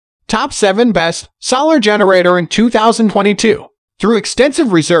Top 7 Best Solar Generator in 2022. Through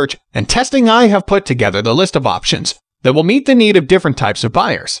extensive research and testing, I have put together the list of options that will meet the need of different types of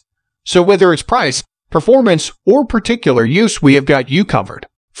buyers. So whether it's price, performance, or particular use, we have got you covered.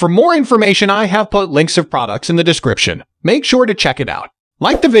 For more information, I have put links of products in the description. Make sure to check it out.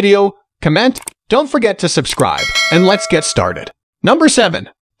 Like the video, comment, don't forget to subscribe, and let's get started. Number 7.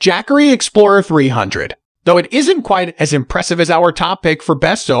 Jackery Explorer 300. Though it isn't quite as impressive as our top pick for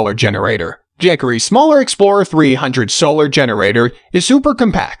best solar generator, Jackery's smaller Explorer 300 solar generator is super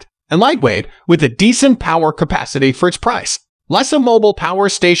compact and lightweight with a decent power capacity for its price. Less a mobile power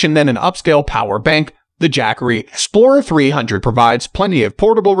station than an upscale power bank, the Jackery Explorer 300 provides plenty of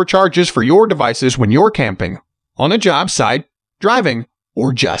portable recharges for your devices when you're camping, on a job site, driving,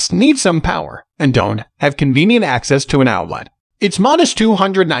 or just need some power and don't have convenient access to an outlet. Its modest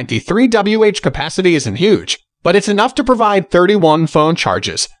 293 Wh capacity isn't huge, but it's enough to provide 31 phone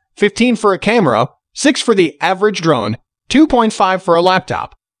charges, 15 for a camera, 6 for the average drone, 2.5 for a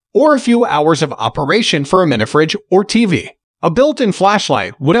laptop, or a few hours of operation for a mini fridge or TV. A built-in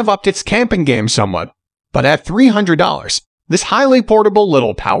flashlight would have upped its camping game somewhat, but at $300, this highly portable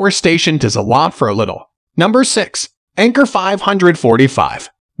little power station does a lot for a little. Number 6. Anker 545.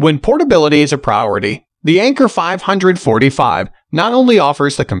 When portability is a priority, the Anker 545 not only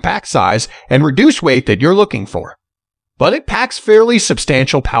offers the compact size and reduced weight that you're looking for, but it packs fairly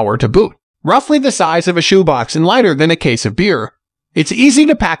substantial power to boot. Roughly the size of a shoebox and lighter than a case of beer, it's easy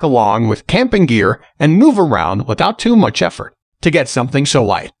to pack along with camping gear and move around without too much effort to get something so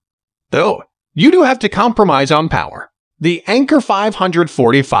light. Though, you do have to compromise on power. The Anker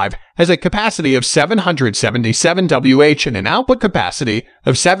 545 has a capacity of 777 Wh and an output capacity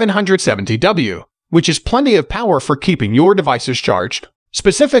of 770 W, which is plenty of power for keeping your devices charged.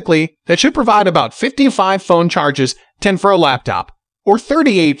 Specifically, that should provide about 55 phone charges, 10 for a laptop, or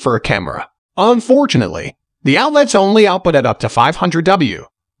 38 for a camera. Unfortunately, the outlets only output at up to 500 W,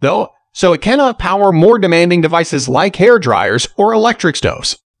 though, so it cannot power more demanding devices like hair dryers or electric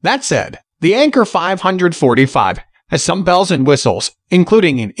stoves. That said, the Anker 545 has some bells and whistles,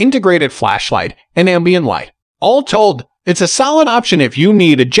 including an integrated flashlight and ambient light. All told, it's a solid option if you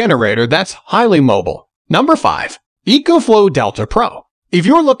need a generator that's highly mobile. Number 5. EcoFlow Delta Pro. If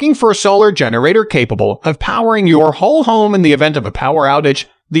you're looking for a solar generator capable of powering your whole home in the event of a power outage,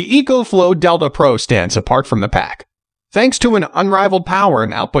 the EcoFlow Delta Pro stands apart from the pack, thanks to an unrivaled power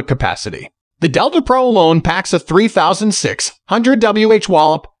and output capacity. The Delta Pro alone packs a 3,600 Wh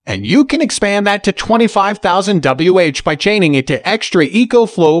wallop, and you can expand that to 25,000 Wh by chaining it to extra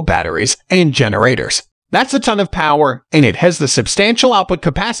EcoFlow batteries and generators. That's a ton of power, and it has the substantial output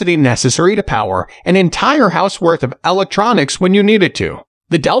capacity necessary to power an entire house worth of electronics when you need it to.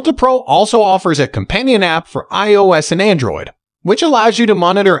 The Delta Pro also offers a companion app for iOS and Android, which allows you to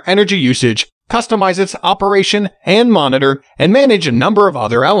monitor energy usage, customize its operation, and monitor and manage a number of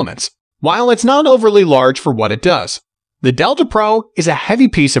other elements. While it's not overly large for what it does, the Delta Pro is a heavy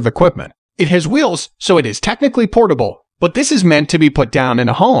piece of equipment. It has wheels, so it is technically portable, but this is meant to be put down in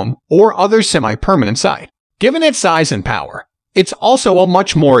a home or other semi-permanent site. Given its size and power, it's also a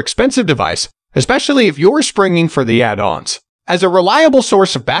much more expensive device, especially if you're springing for the add-ons. As a reliable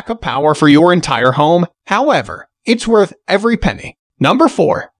source of backup power for your entire home, however, it's worth every penny. Number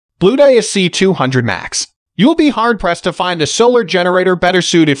 4. Bluetooth SC200 Max. You'll be hard-pressed to find a solar generator better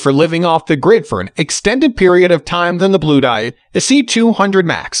suited for living off the grid for an extended period of time than the Bluetooth SC200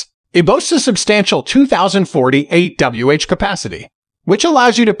 Max. It boasts a substantial 2,048 Wh capacity, which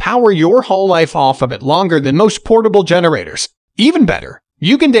allows you to power your whole life off of it longer than most portable generators. Even better,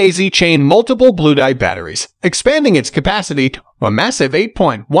 you can daisy chain multiple Bluetooth batteries, expanding its capacity to a massive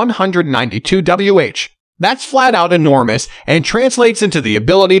 8.192 Wh. That's flat out enormous and translates into the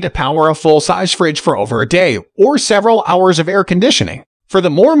ability to power a full-size fridge for over a day or several hours of air conditioning. For the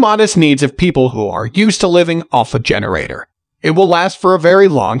more modest needs of people who are used to living off a generator, it will last for a very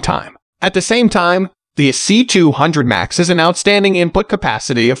long time. At the same time, the SC200 Max has an outstanding input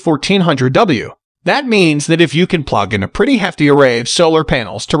capacity of 1,400 W. That means that if you can plug in a pretty hefty array of solar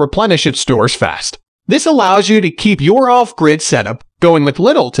panels to replenish its stores fast, this allows you to keep your off-grid setup going with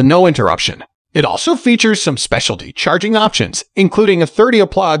little to no interruption. It also features some specialty charging options, including a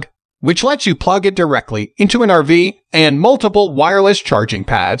 30A plug, which lets you plug it directly into an RV, and multiple wireless charging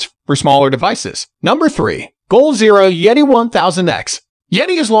pads for smaller devices. Number 3. Goal Zero Yeti 1000X.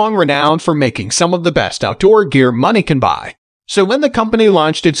 Yeti is long renowned for making some of the best outdoor gear money can buy. So when the company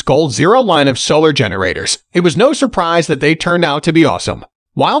launched its Goal Zero line of solar generators, it was no surprise that they turned out to be awesome.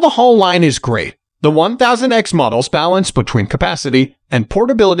 While the whole line is great, the 1000X model's balance between capacity and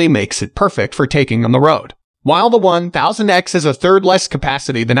portability makes it perfect for taking on the road. While the 1000X has a third less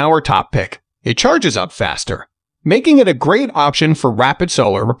capacity than our top pick, it charges up faster, making it a great option for rapid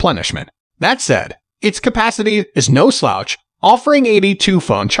solar replenishment. That said, its capacity is no slouch, offering 82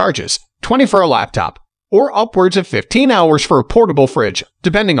 phone charges, 20 for a laptop, or upwards of 15 hours for a portable fridge,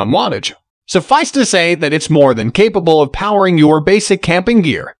 depending on wattage. Suffice to say that it's more than capable of powering your basic camping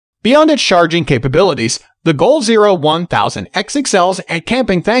gear. Beyond its charging capabilities, the Goal Zero 1000X excels at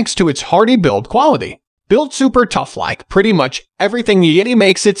camping thanks to its hardy build quality. Built super tough like pretty much everything Yeti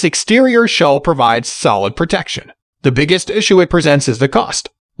makes, its exterior shell provides solid protection. The biggest issue it presents is the cost.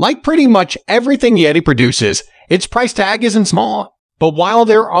 Like pretty much everything Yeti produces, its price tag isn't small. But while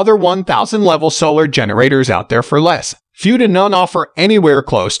there are other 1000-level solar generators out there for less, few to none offer anywhere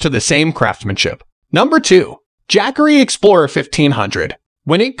close to the same craftsmanship. Number 2. Jackery Explorer 1500.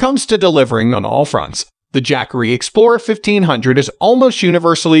 When it comes to delivering on all fronts, the Jackery Explorer 1500 is almost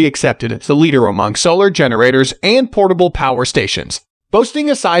universally accepted as the leader among solar generators and portable power stations, boasting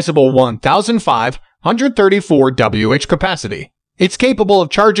a sizable 1,534 Wh capacity. It's capable of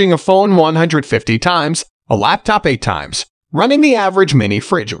charging a phone 150 times, a laptop 8 times, running the average mini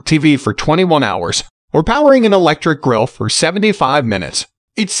fridge or TV for 21 hours, or powering an electric grill for 75 minutes.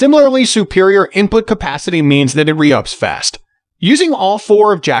 Its similarly superior input capacity means that it re-ups fast. Using all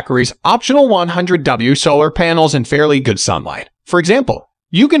 4 of Jackery's optional 100W solar panels in fairly good sunlight, for example,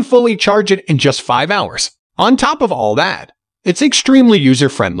 you can fully charge it in just 5 hours. On top of all that, it's extremely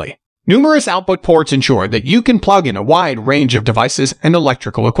user-friendly. Numerous output ports ensure that you can plug in a wide range of devices and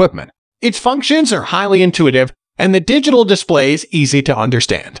electrical equipment. Its functions are highly intuitive, and the digital display is easy to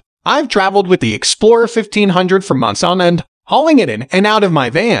understand. I've traveled with the Explorer 1500 for months on end, hauling it in and out of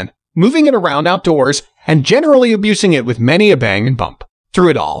my van, moving it around outdoors, and generally abusing it with many a bang and bump. Through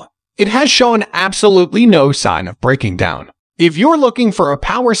it all, it has shown absolutely no sign of breaking down. If you're looking for a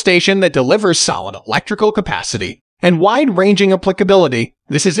power station that delivers solid electrical capacity and wide-ranging applicability,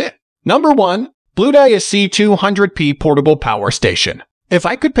 this is it. Number 1. BlueDye C200P Portable Power Station. If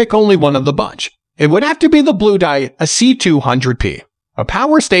I could pick only one of the bunch, it would have to be the BlueDye C200P, a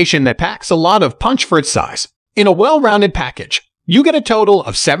power station that packs a lot of punch for its size. In a well-rounded package, you get a total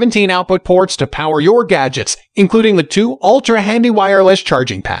of 17 output ports to power your gadgets, including the 2 ultra-handy wireless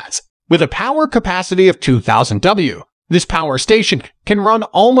charging pads. With a power capacity of 2000 W, this power station can run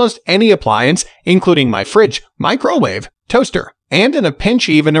almost any appliance, including my fridge, microwave, toaster, and in a pinch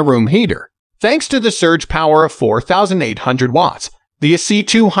even a room heater. Thanks to the surge power of 4,800 watts, the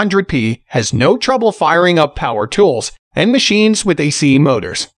C200P has no trouble firing up power tools and machines with AC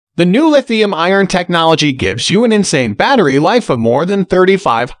motors. The new lithium-ion technology gives you an insane battery life of more than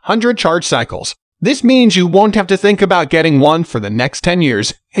 3,500 charge cycles. This means you won't have to think about getting one for the next 10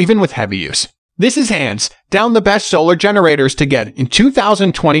 years, even with heavy use. This is hands down the best solar generators to get in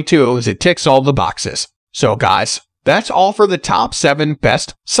 2022 as it ticks all the boxes. So guys, that's all for the top 7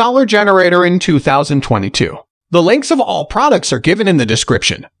 best solar generator in 2022. The links of all products are given in the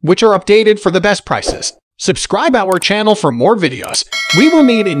description, which are updated for the best prices. Subscribe our channel for more videos. We will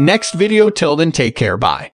meet in next video. Till then, take care. Bye.